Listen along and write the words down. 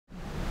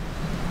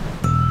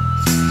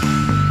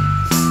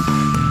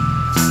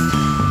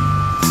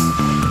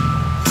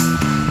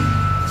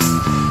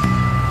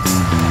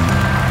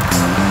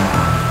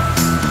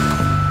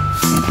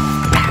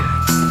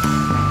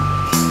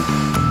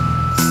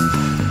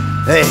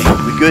Hey,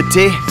 we good,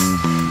 T?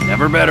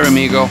 Never better,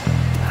 amigo.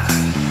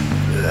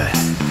 Good.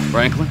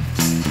 Franklin?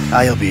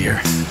 He'll be here.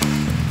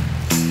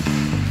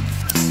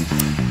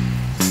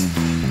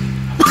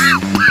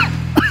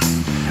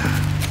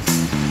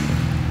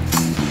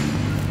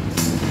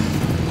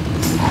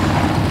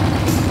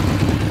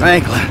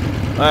 Franklin.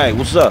 Hey,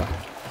 what's up?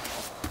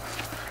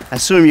 I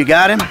assume you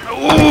got him?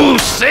 Ooh,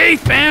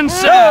 safe and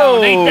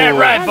sound. Ain't that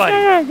right,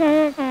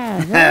 buddy?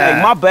 Hey,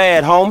 my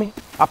bad, homie.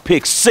 I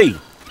picked C.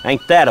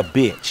 Ain't that a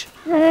bitch?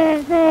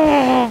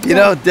 You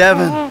know,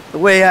 Devin, the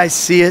way I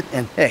see it,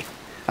 and hey,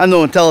 I'm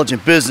no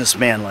intelligent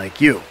businessman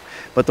like you,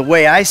 but the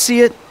way I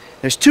see it,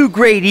 there's two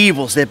great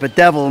evils that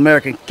bedevil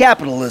American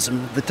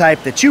capitalism, the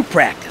type that you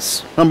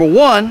practice. Number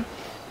one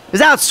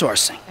is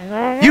outsourcing.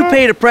 You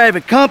paid a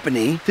private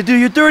company to do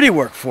your dirty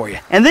work for you,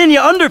 and then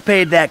you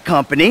underpaid that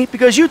company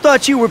because you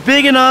thought you were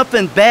big enough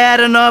and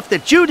bad enough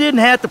that you didn't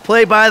have to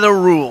play by the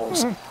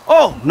rules.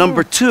 Oh,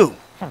 number two,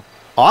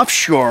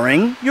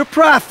 offshoring your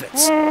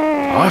profits.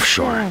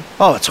 Offshore?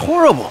 Oh, it's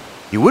horrible.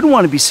 You wouldn't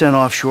want to be sent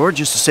offshore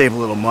just to save a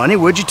little money,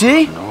 would you,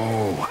 T?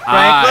 No,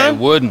 I Franklin?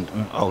 wouldn't.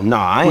 Oh, nah,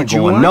 I ain't Would you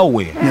going want?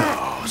 nowhere.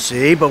 No,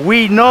 see, but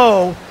we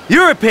know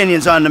your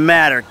opinions on the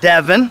matter,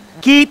 Devin.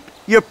 Keep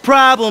your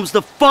problems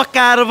the fuck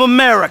out of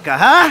America,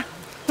 huh?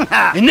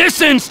 In this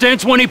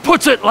instance, when he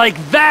puts it like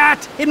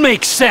that, it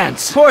makes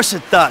sense. Of course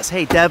it does.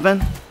 Hey,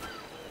 Devin.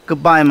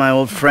 Goodbye, my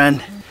old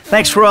friend.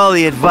 Thanks for all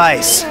the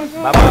advice.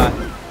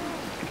 Bye-bye.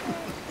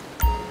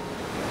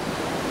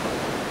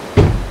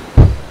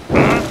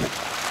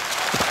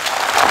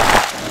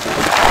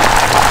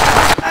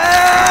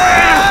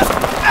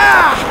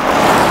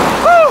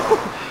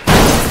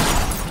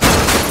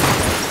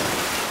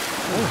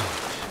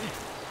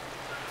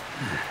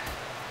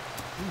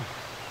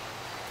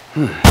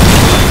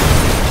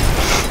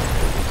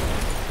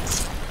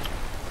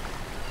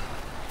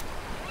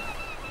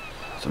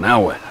 So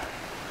now what?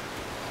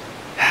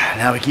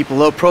 Now we keep a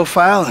low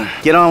profile and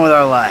get on with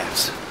our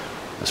lives.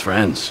 As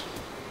friends?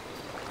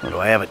 Well, do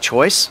I have a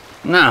choice?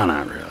 No,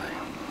 not really.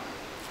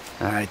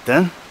 All right,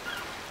 then.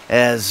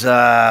 As,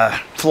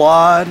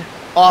 flawed,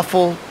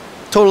 awful,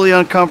 totally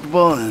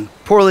uncomfortable, and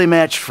poorly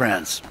matched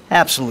friends.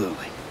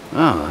 Absolutely.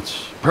 Oh,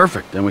 that's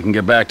perfect. Then we can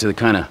get back to the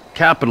kind of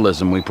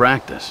capitalism we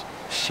practice.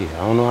 Shit, I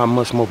don't know how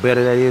much more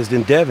better that is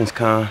than Devin's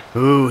kind.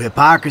 Ooh,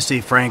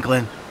 hypocrisy,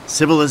 Franklin.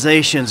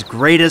 Civilization's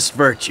greatest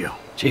virtue.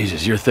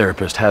 Jesus, your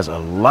therapist has a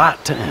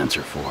lot to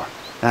answer for.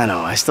 I know,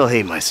 I still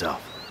hate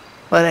myself.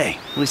 But hey,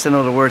 at least I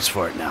know the words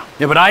for it now.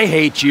 Yeah, but I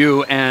hate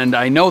you, and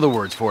I know the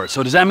words for it.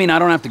 So does that mean I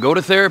don't have to go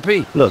to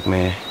therapy? Look,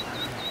 man,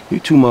 you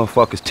two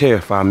motherfuckers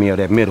terrify me of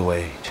that middle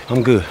age.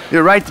 I'm good.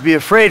 You're right to be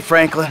afraid,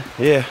 Franklin.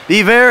 Yeah.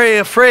 Be very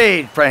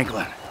afraid,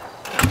 Franklin.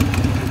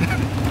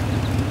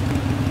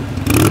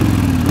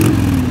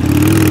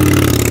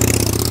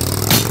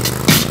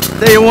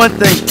 Tell you one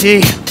thing,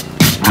 T.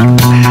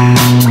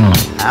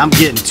 I'm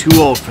getting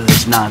too old for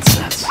this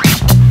nonsense.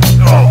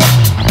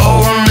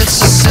 Oh,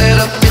 it's a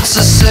setup, it's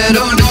a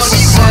setup, it's a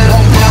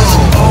setup.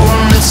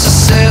 Oh, it's a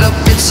setup,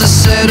 it's a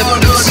setup,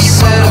 it's a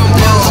setup.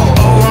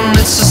 Oh,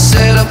 it's a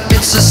setup,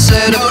 it's a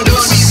setup,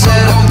 it's a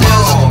setup.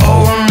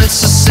 Oh,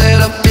 it's a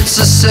setup, it's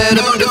a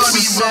setup, it's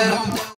a setup.